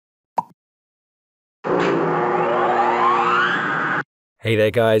Hey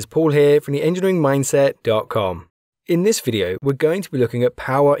there guys, Paul here from the engineeringmindset.com. In this video, we're going to be looking at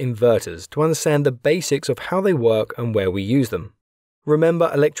power inverters to understand the basics of how they work and where we use them.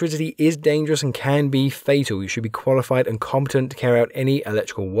 Remember, electricity is dangerous and can be fatal. You should be qualified and competent to carry out any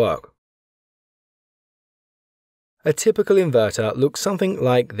electrical work. A typical inverter looks something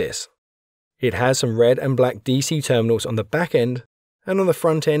like this. It has some red and black DC terminals on the back end, and on the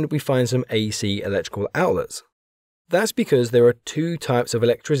front end we find some AC electrical outlets. That's because there are two types of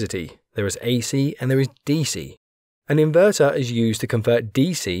electricity. There is AC and there is DC. An inverter is used to convert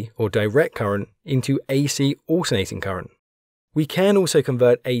DC, or direct current, into AC alternating current. We can also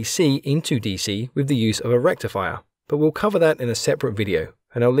convert AC into DC with the use of a rectifier, but we'll cover that in a separate video,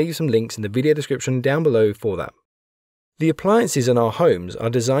 and I'll leave some links in the video description down below for that. The appliances in our homes are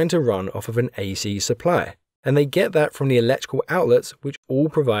designed to run off of an AC supply, and they get that from the electrical outlets which all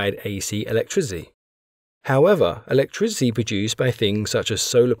provide AC electricity. However, electricity produced by things such as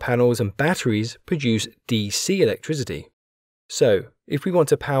solar panels and batteries produce DC electricity. So, if we want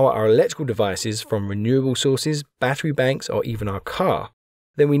to power our electrical devices from renewable sources, battery banks, or even our car,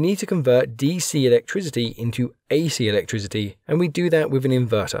 then we need to convert DC electricity into AC electricity, and we do that with an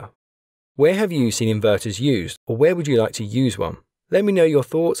inverter. Where have you seen inverters used, or where would you like to use one? Let me know your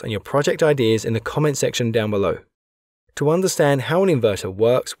thoughts and your project ideas in the comment section down below. To understand how an inverter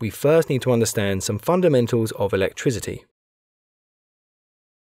works, we first need to understand some fundamentals of electricity.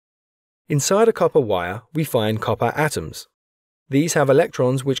 Inside a copper wire, we find copper atoms. These have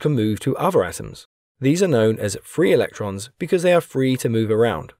electrons which can move to other atoms. These are known as free electrons because they are free to move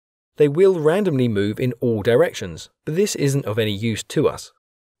around. They will randomly move in all directions, but this isn't of any use to us.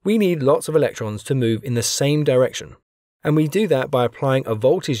 We need lots of electrons to move in the same direction, and we do that by applying a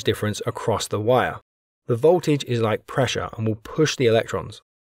voltage difference across the wire. The voltage is like pressure and will push the electrons.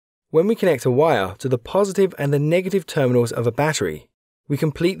 When we connect a wire to the positive and the negative terminals of a battery, we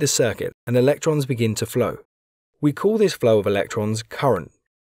complete the circuit and electrons begin to flow. We call this flow of electrons current.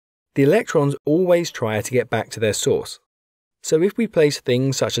 The electrons always try to get back to their source. So if we place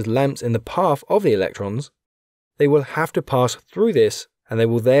things such as lamps in the path of the electrons, they will have to pass through this, and they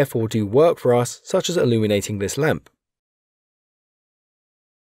will therefore do work for us, such as illuminating this lamp.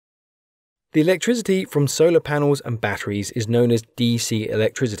 The electricity from solar panels and batteries is known as DC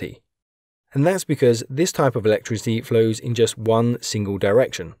electricity, and that's because this type of electricity flows in just one single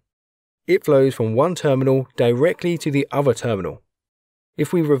direction. It flows from one terminal directly to the other terminal.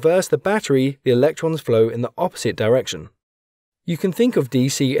 If we reverse the battery, the electrons flow in the opposite direction. You can think of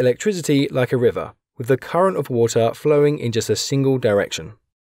DC electricity like a river, with the current of water flowing in just a single direction.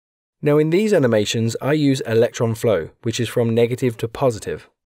 Now in these animations I use electron flow, which is from negative to positive.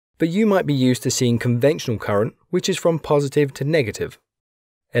 But you might be used to seeing conventional current, which is from positive to negative.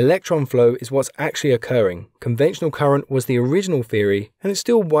 Electron flow is what's actually occurring. Conventional current was the original theory, and it's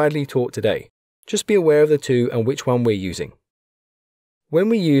still widely taught today. Just be aware of the two and which one we're using. When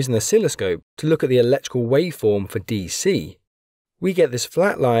we use an oscilloscope to look at the electrical waveform for DC, we get this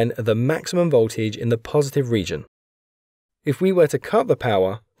flat line at the maximum voltage in the positive region. If we were to cut the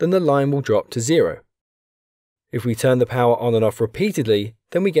power, then the line will drop to zero. If we turn the power on and off repeatedly,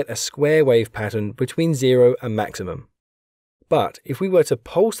 then we get a square wave pattern between 0 and maximum. But if we were to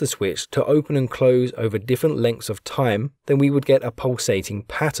pulse the switch to open and close over different lengths of time, then we would get a pulsating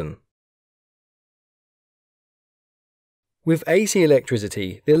pattern. With AC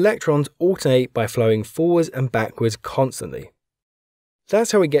electricity, the electrons alternate by flowing forwards and backwards constantly.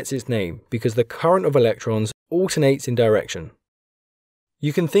 That's how it gets its name, because the current of electrons alternates in direction.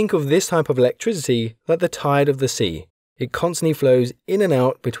 You can think of this type of electricity like the tide of the sea. It constantly flows in and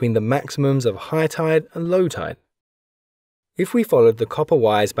out between the maximums of high tide and low tide. If we followed the copper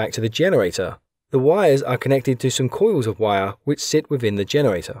wires back to the generator, the wires are connected to some coils of wire which sit within the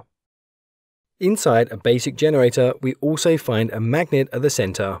generator. Inside a basic generator, we also find a magnet at the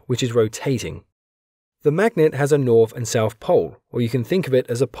center which is rotating. The magnet has a north and south pole, or you can think of it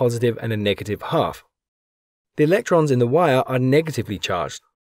as a positive and a negative half. The electrons in the wire are negatively charged.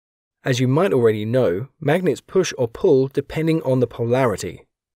 As you might already know, magnets push or pull depending on the polarity.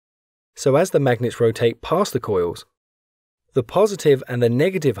 So as the magnets rotate past the coils, the positive and the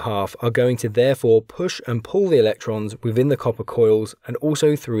negative half are going to therefore push and pull the electrons within the copper coils and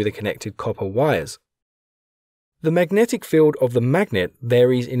also through the connected copper wires. The magnetic field of the magnet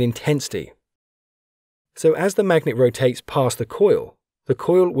varies in intensity. So as the magnet rotates past the coil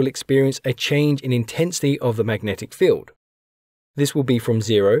will experience a change in intensity of the magnetic field. This will be from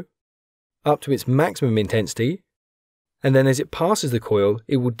 0 up to its maximum intensity, and then as it passes the coil,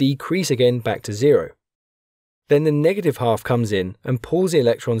 it will decrease again back to 0. Then the negative half comes in and pulls the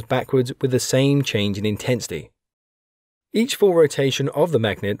electrons backwards with the same change in intensity. Each full rotation of the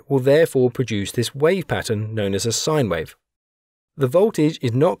magnet will therefore produce this wave pattern known as a sine wave. The voltage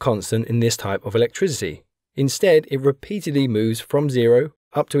is not constant in this type of electricity. Instead, it repeatedly moves from 0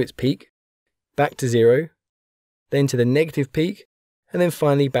 up to its peak, back to 0, then to the negative peak, and then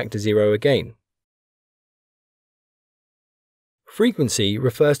finally back to 0 again. Frequency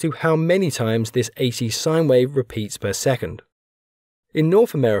refers to how many times this AC sine wave repeats per second. In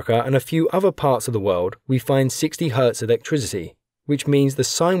North America and a few other parts of the world, we find 60 Hz electricity, which means the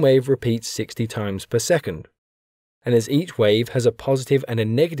sine wave repeats 60 times per second. And as each wave has a positive and a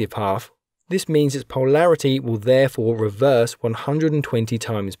negative half, this means its polarity will therefore reverse 120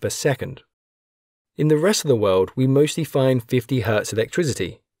 times per second. In the rest of the world, we mostly find 50 Hz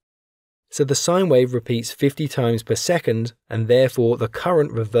electricity. So the sine wave repeats 50 times per second, and therefore the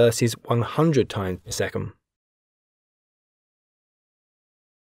current reverses 100 times per second.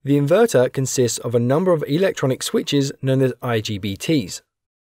 The inverter consists of a number of electronic switches known as IGBTs.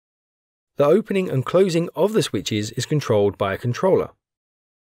 The opening and closing of the switches is controlled by a controller.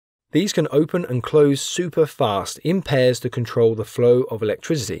 These can open and close super fast in pairs to control the flow of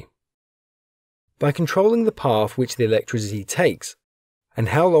electricity. By controlling the path which the electricity takes, and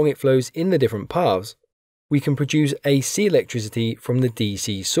how long it flows in the different paths, we can produce AC electricity from the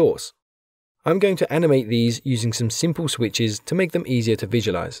DC source. I'm going to animate these using some simple switches to make them easier to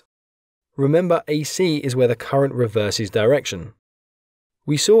visualize. Remember, AC is where the current reverses direction.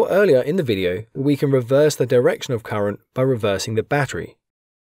 We saw earlier in the video that we can reverse the direction of current by reversing the battery.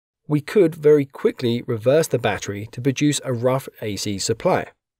 We could very quickly reverse the battery to produce a rough AC supply.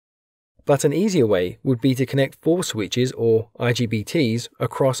 But an easier way would be to connect 4 switches or IGBTs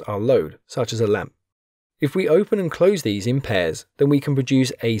across our load, such as a lamp. If we open and close these in pairs, then we can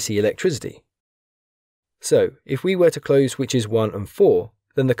produce AC electricity. So, if we were to close switches 1 and 4,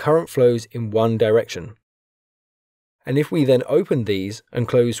 then the current flows in one direction. And if we then open these and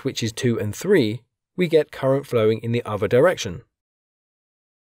close switches 2 and 3, we get current flowing in the other direction.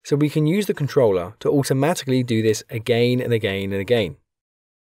 So we can use the controller to automatically do this again and again and again.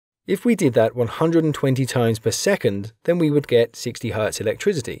 If we did that 120 times per second, then we would get 60 Hz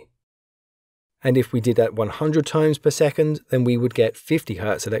electricity. And if we did that 100 times per second, then we would get 50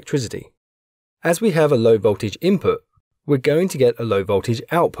 Hz electricity. As we have a low voltage input, we're going to get a low voltage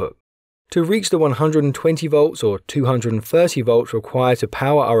output. To reach the 120 volts or 230 volts required to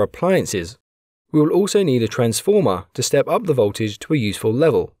power our appliances, we will also need a transformer to step up the voltage to a useful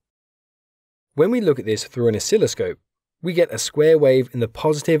level. When we look at this through an oscilloscope, we get a square wave in the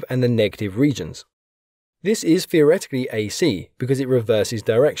positive and the negative regions. This is theoretically AC because it reverses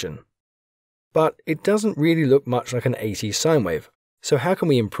direction. But it doesn't really look much like an AC sine wave, so how can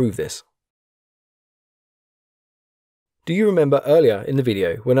we improve this? Do you remember earlier in the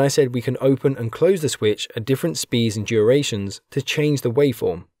video when I said we can open and close the switch at different speeds and durations to change the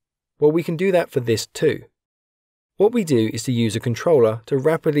waveform? Well, we can do that for this too. What we do is to use a controller to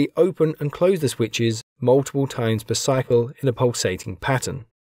rapidly open and close the switches multiple times per cycle in a pulsating pattern,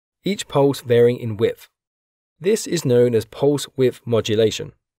 each pulse varying in width. This is known as pulse width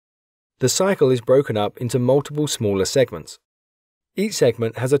modulation. The cycle is broken up into multiple smaller segments. Each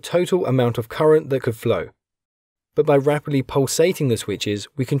segment has a total amount of current that could flow. But by rapidly pulsating the switches,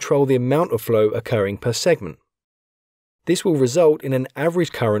 we control the amount of flow occurring per segment. This will result in an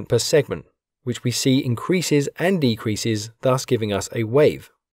average current per segment, which we see increases and decreases, thus giving us a wave.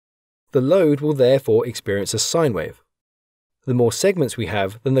 The load will therefore experience a sine wave. The more segments we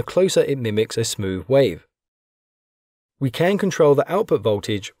have, then the closer it mimics a smooth wave. We can control the output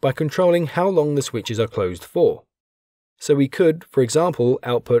voltage by controlling how long the switches are closed for. So we could, for example,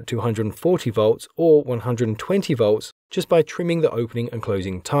 output 240 volts or 120 volts just by trimming the opening and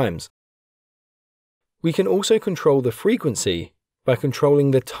closing times. We can also control the frequency by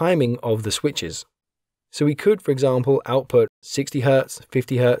controlling the timing of the switches. So we could, for example, output 60 Hz,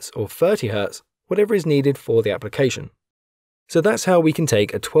 50 Hz, or 30 Hz, whatever is needed for the application. So that's how we can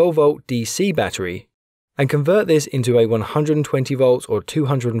take a 12-volt DC battery and convert this into a 120 volts or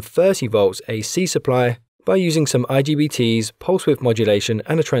 230 volts AC supply by using some IGBTs, pulse width modulation,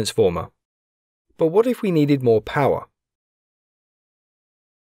 and a transformer. But what if we needed more power?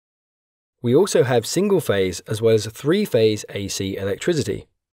 We also have single-phase as well as three-phase AC electricity.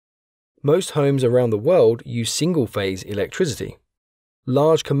 Most homes around the world use single-phase electricity.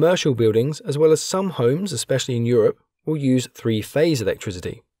 Large commercial buildings, as well as some homes, especially in Europe, will use three-phase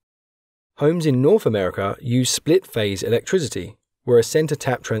electricity. Homes in North America use split-phase electricity, where a center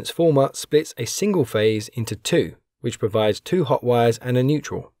tap transformer splits a single phase into two, which provides two hot wires and a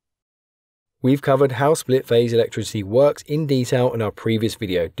neutral. We've covered how split-phase electricity works in detail in our previous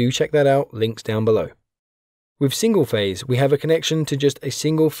video. Do check that out, links down below. With single phase, we have a connection to just a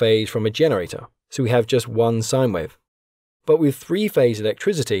single phase from a generator, so we have just one sine wave. But with three-phase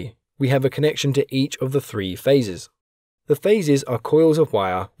electricity, we have a connection to each of the three phases. The phases are coils of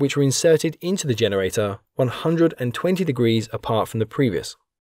wire which are inserted into the generator 120 degrees apart from the previous.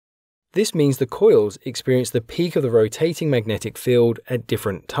 This means the coils experience the peak of the rotating magnetic field at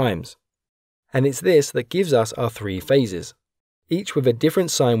different times. And it's this that gives us our three phases, each with a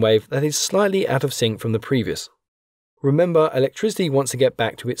different sine wave that is slightly out of sync from the previous. Remember, electricity wants to get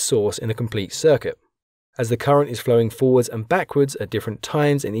back to its source in a complete circuit. As the current is flowing forwards and backwards at different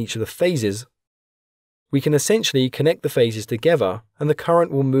times in each of the phases, we can essentially connect the phases together and the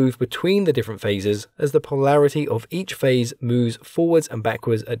current will move between the different phases as the polarity of each phase moves forwards and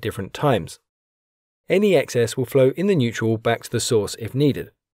backwards at different times. Any excess will flow in the neutral back to the source if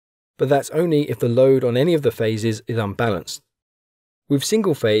needed, but that's only if the load on any of the phases is unbalanced. With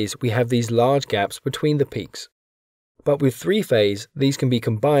single phase, we have these large gaps between the peaks. But with three phase, these can be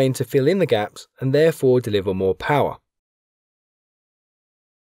combined to fill in the gaps and therefore deliver more power.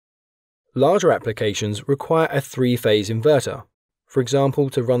 Larger applications require a three-phase inverter, for example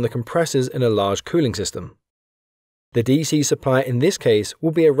to run the compressors in a large cooling system. The DC supply in this case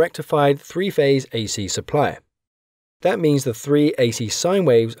will be a rectified three-phase AC supply. That means the three AC sine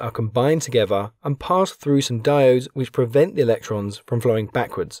waves are combined together and pass through some diodes which prevent the electrons from flowing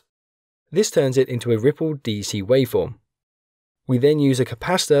backwards. This turns it into a rippled DC waveform. We then use a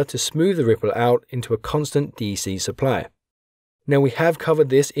capacitor to smooth the ripple out into a constant DC supply. Now we have covered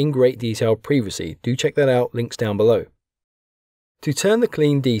this in great detail previously, do check that out, links down below. To turn the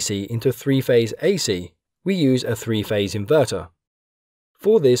clean DC into three-phase AC, we use a three-phase inverter.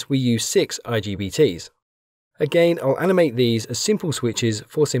 For this we use 6 IGBTs. Again, I'll animate these as simple switches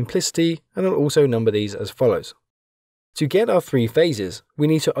for simplicity and I'll also number these as follows. To get our three phases, we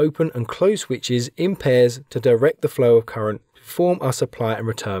need to open and close switches in pairs to direct the flow of current to form our supply and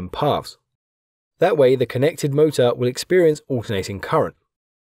return paths. That way the connected motor will experience alternating current.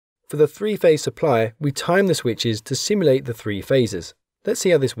 For the three-phase supply, we time the switches to simulate the three phases. Let's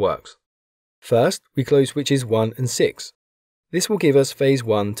see how this works. First, we close switches 1 and 6. This will give us phase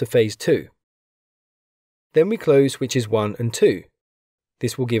 1 to phase 2. Then we close switches 1 and 2.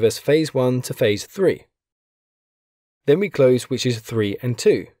 This will give us phase 1 to phase 3. Then we close switches 3 and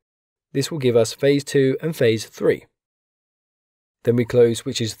 2. This will give us phase 2 and phase 3. Then we close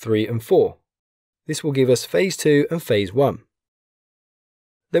switches 3 and 4. This will give us phase 2 and phase 1.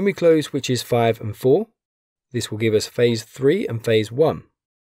 Then we close switches 5 and 4. This will give us phase 3 and phase 1.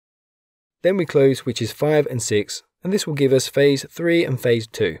 Then we close switches 5 and 6, and this will give us phase 3 and phase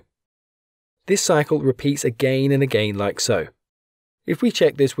 2. This cycle repeats again and again like so. If we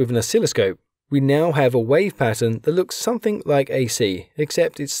check this with an oscilloscope, we now have a wave pattern that looks something like AC,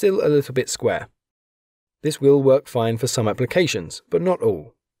 except it's still a little bit square. This will work fine for some applications, but not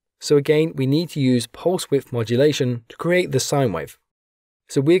all. So again, we need to use pulse width modulation to create the sine wave.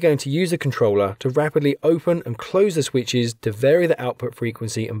 So we're going to use the controller to rapidly open and close the switches to vary the output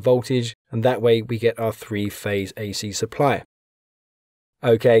frequency and voltage, and that way we get our three-phase AC supply.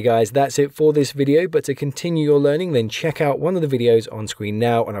 Okay guys, that's it for this video, but to continue your learning then check out one of the videos on screen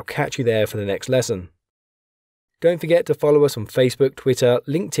now and I'll catch you there for the next lesson. Don't forget to follow us on Facebook, Twitter,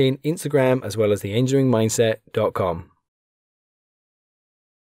 LinkedIn, Instagram as well as theengineeringmindset.com.